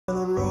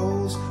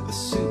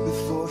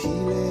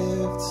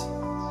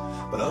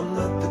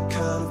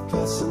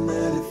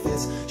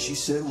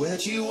said,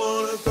 where'd you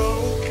wanna go?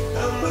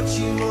 How much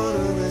you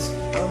wanna risk?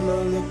 I'm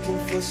not looking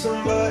for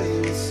somebody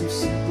with some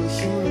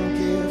superhuman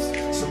gifts,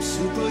 some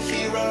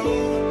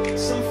superhero,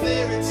 some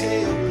fairy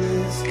tale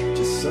bliss.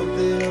 Just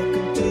something I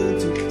can turn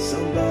to,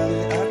 somebody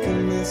I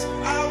can miss. I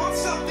want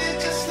something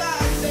just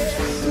like this.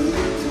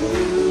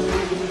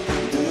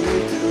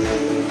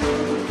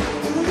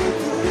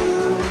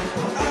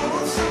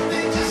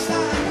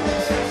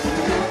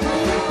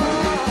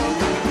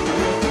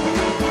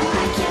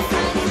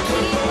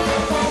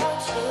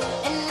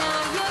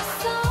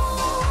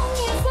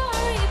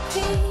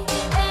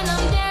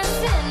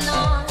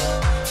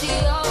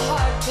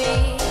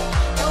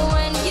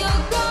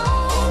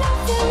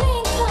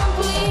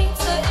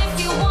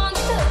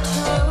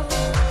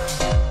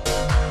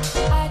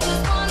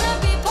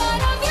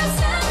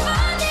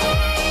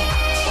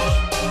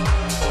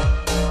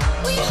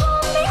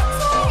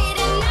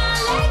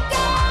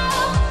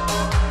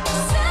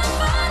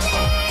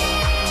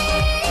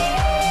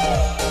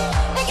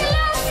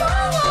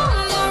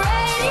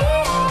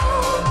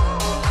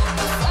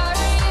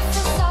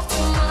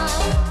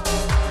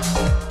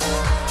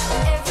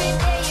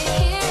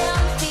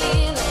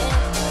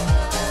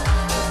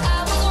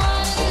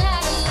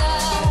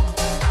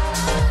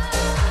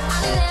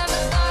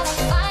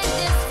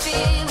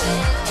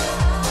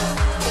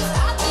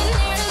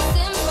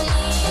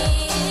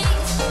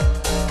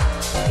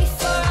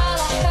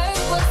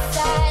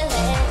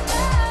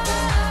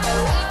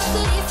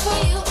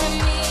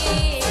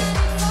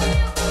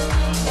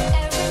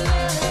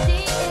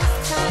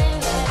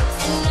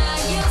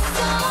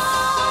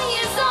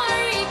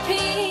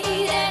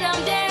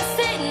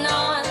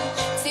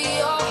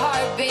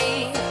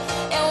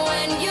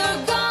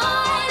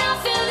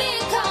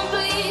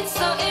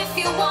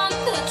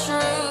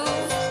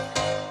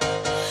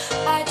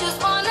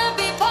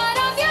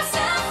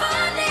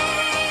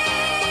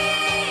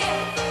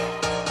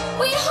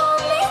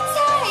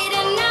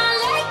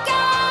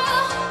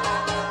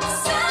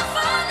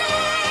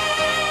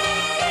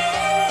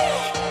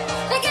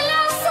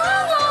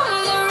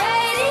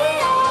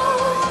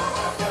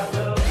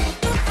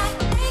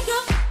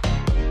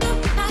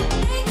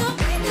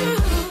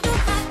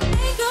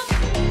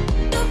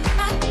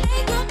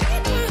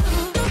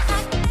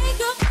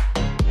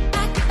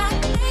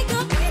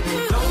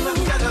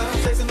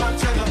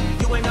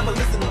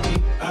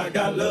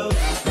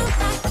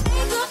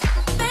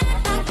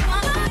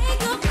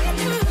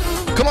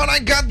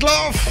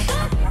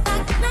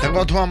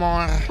 Tengo tu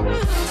amor.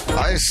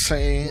 Ay,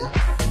 sí.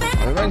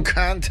 A mí me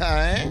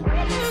encanta, ¿eh?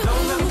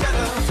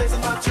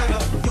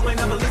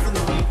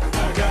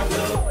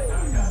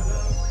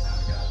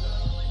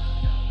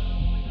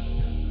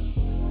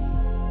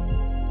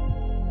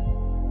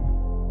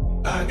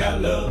 I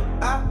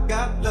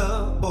got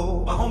love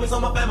for my homies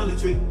on my family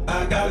tree.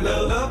 I got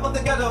love for the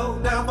ghetto,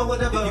 down for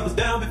whatever. If you was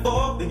down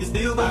before, then you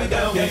still gonna be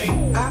down.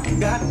 Game. I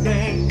got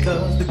game,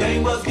 cause the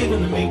game was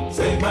given to me.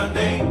 Say my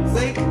name, cause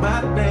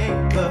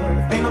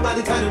ain't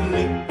nobody tighter than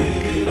me.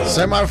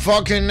 Say my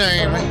fucking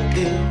name.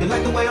 You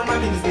like the way I'm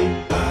rocking this beat?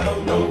 I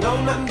don't know,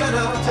 nothing better.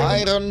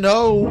 I don't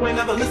know. You ain't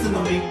never listen to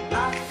me.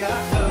 I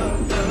got love.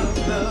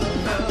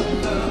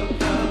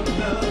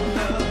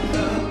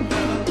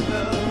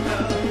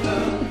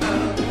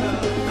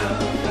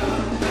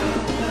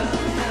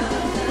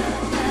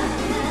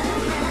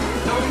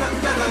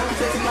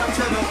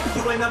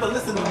 You ain't never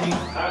listen to me.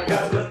 I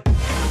got love.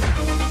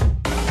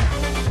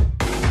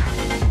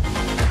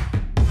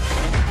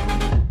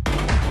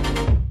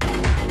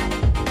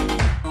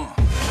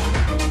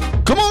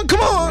 Come on, come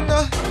on.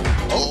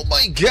 Oh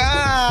my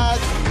God.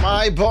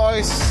 My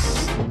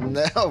voice.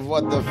 No,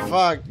 what the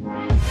fuck.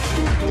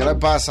 ¿Qué le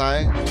pasa,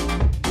 eh?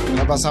 ¿Qué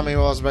le pasa a mi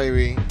voz,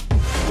 baby?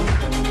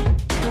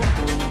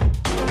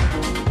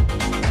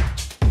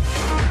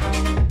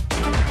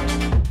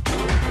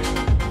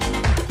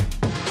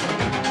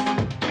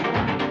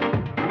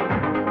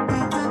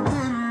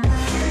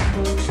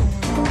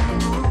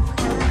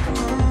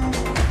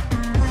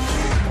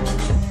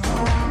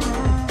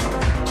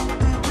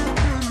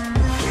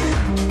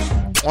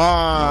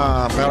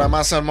 Ah, pero la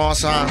más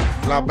hermosa,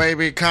 la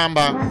Baby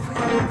Camba,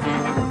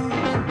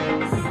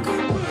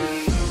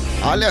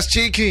 alias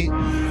Chiqui.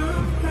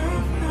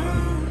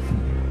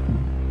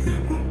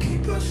 It will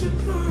keep us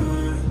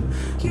apart.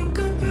 You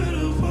could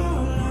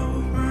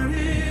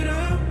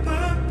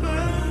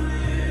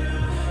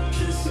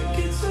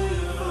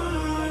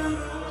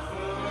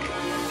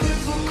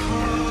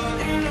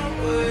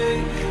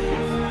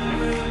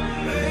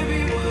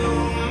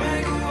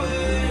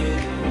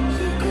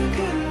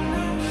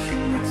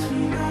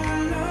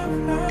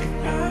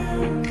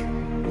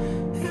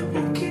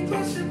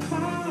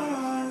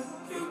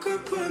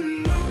put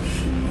an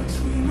ocean between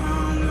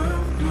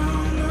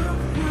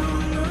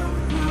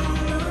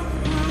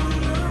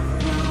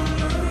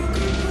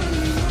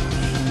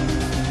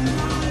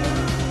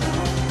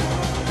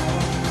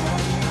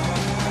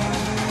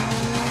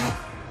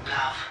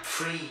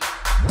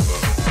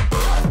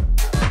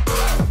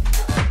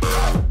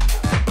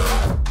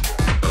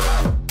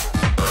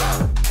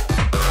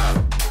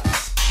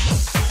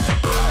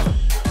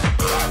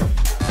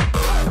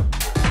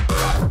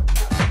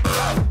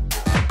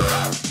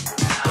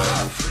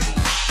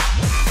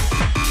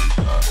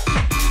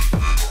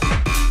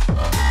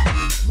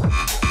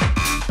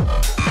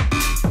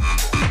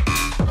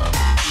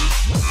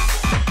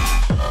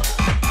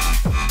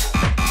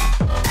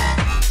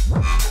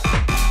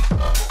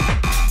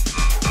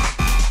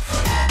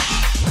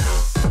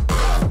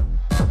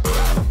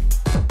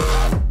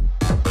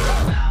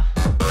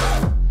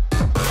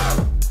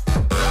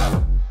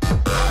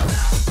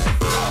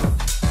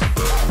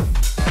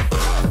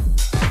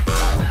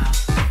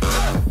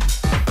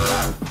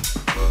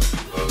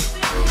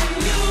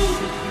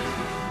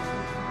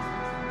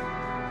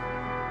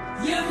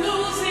You're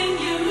losing,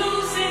 you're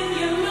losing,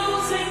 you're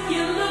losing,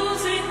 you're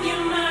losing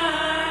your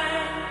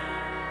mind.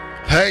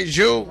 Hey,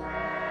 you.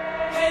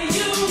 Hey,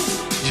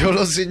 you. You're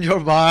losing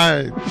your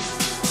mind.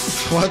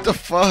 What the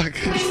fuck?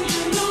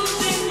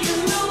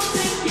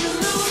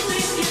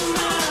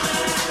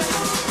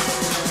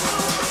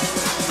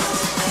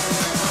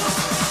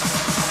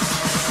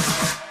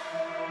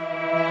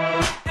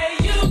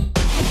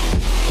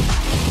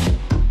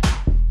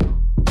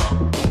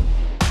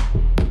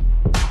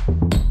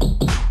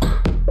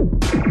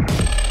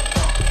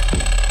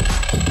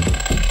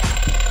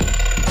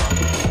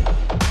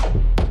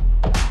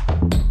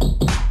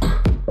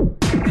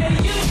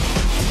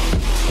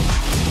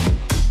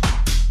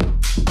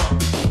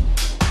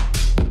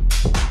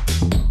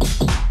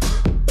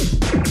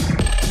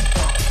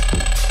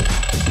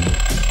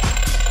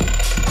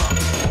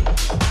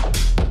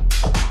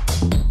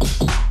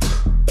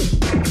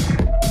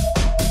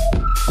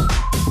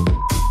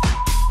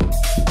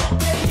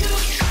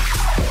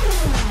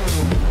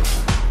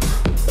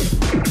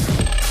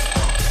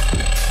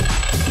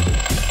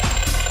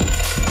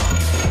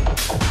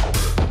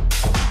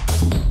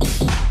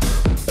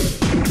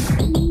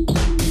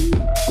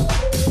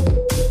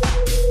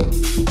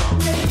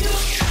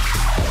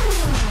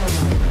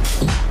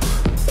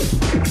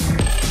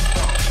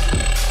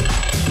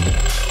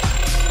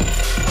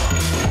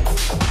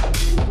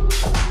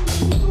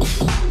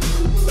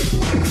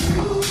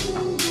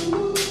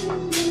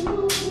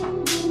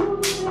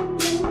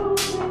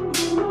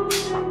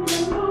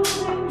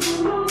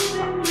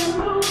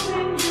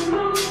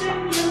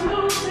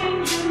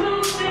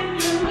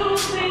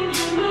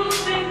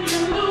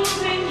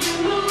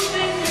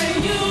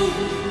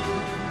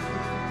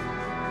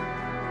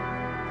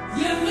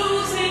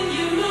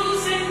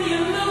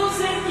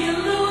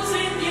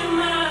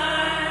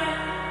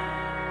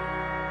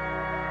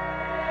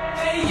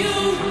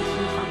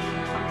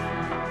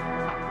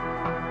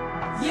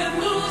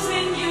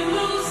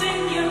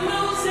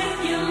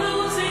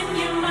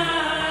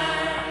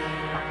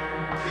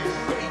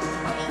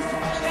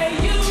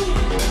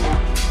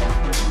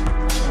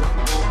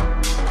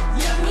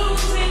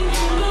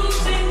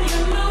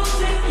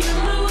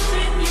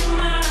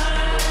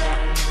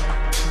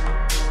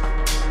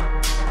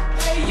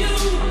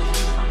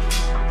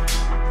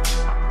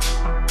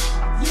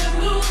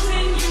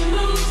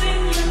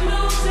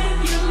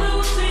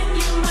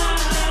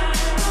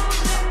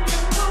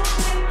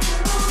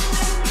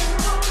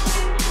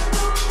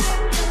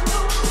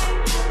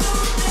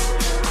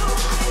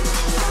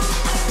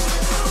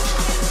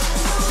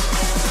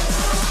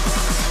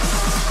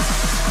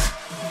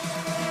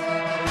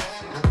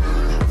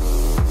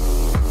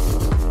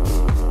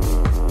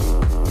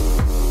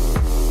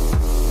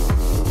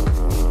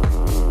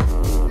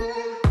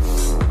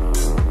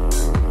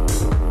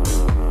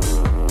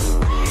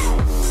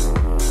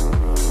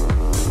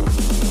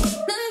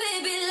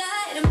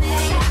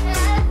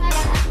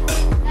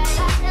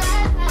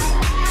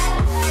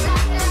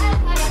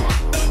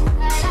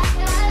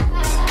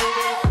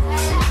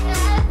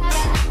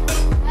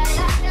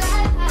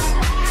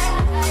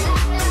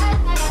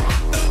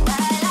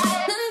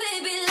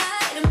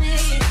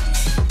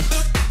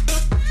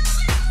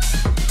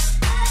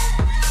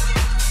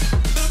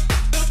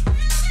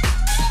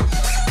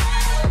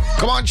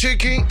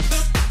 Chiqui.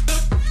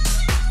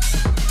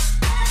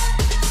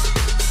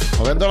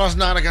 Moviendo las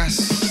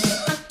nalgas.